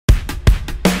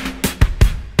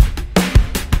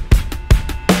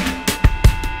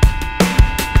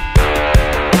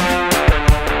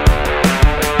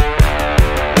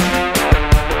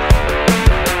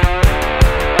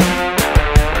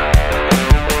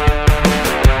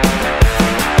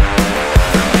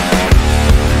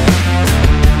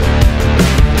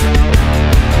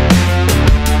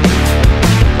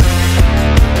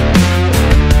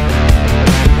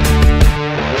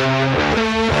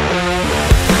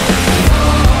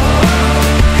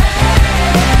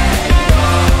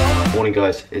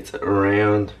guys, it's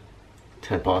around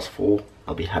 10 past 4.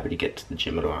 I'll be happy to get to the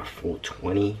gym at around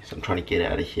 4:20, so I'm trying to get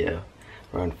out of here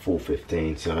around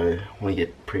 4:15. So I want to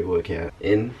get pre-workout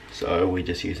in, so we're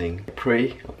just using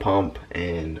a pump,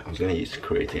 and I was going to use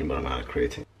creatine, but I'm out of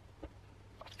creatine.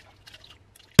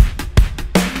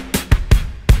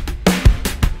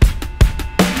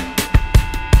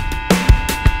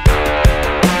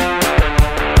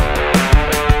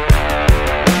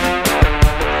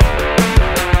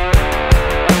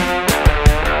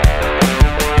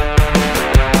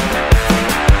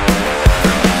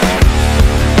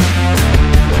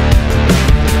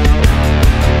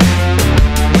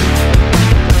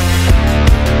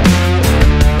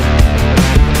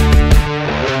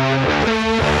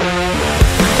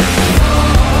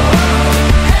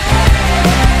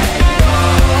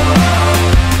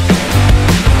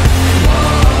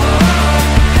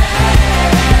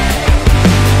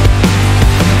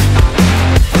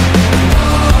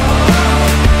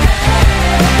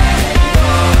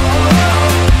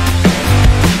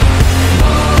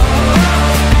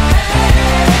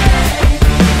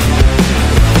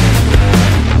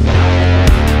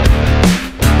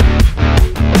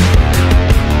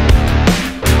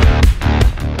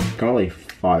 Currently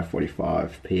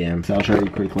 5:45 p.m. So I'll show you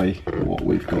quickly what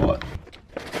we've got.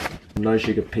 No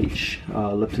sugar peach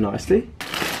Lipton iced tea.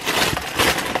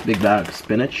 Big bag of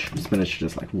spinach. Spinach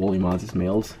just like volumizes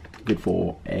meals. Good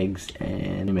for eggs,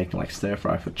 and you're making like stir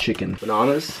fry for chicken.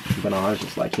 Bananas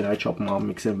just like, you know, chop them up,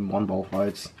 mix them in one bowl of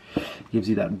oats. Gives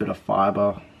you that bit of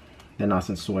fiber. They're nice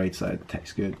and sweet, so it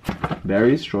tastes good.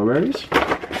 Berries, strawberries.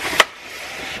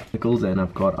 Pickles, and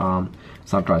I've got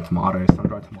sun-dried tomatoes.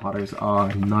 Sun-dried tomatoes are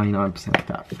 99%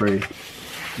 fat-free.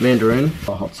 Mandarin,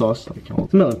 a hot sauce, like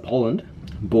it's made in Poland.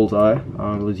 Bullseye,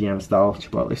 Louisiana style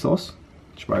chipotle sauce.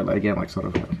 Chipotle again, like sort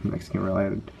of like Mexican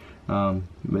related,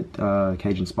 with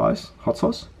Cajun spice, hot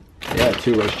sauce. Yeah,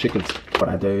 2 roast chickens. What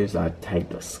I do is I take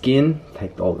the skin,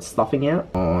 take all the stuffing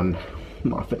out on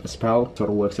my fitness pal. Sort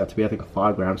of works out to be, I think,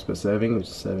 5 grams per serving, which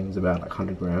serving is about like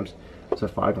 100 grams. So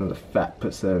 5 grams of fat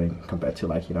per serving compared to,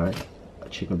 like, you know, a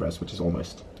chicken breast, which is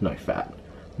almost no fat.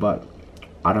 But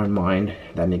I don't mind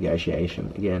that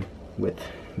negotiation, again, with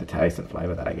the taste and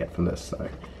flavor that I get from this. So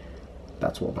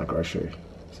that's what my groceries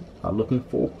are looking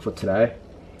for today.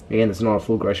 Again, it's not a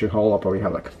full grocery haul. I'll probably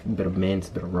have like a bit of mince,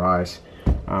 a bit of rice,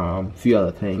 a few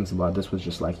other things, but this was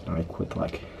just like, you know, a quick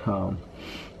like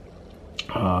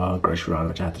grocery run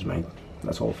which I had to make.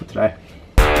 That's all for today.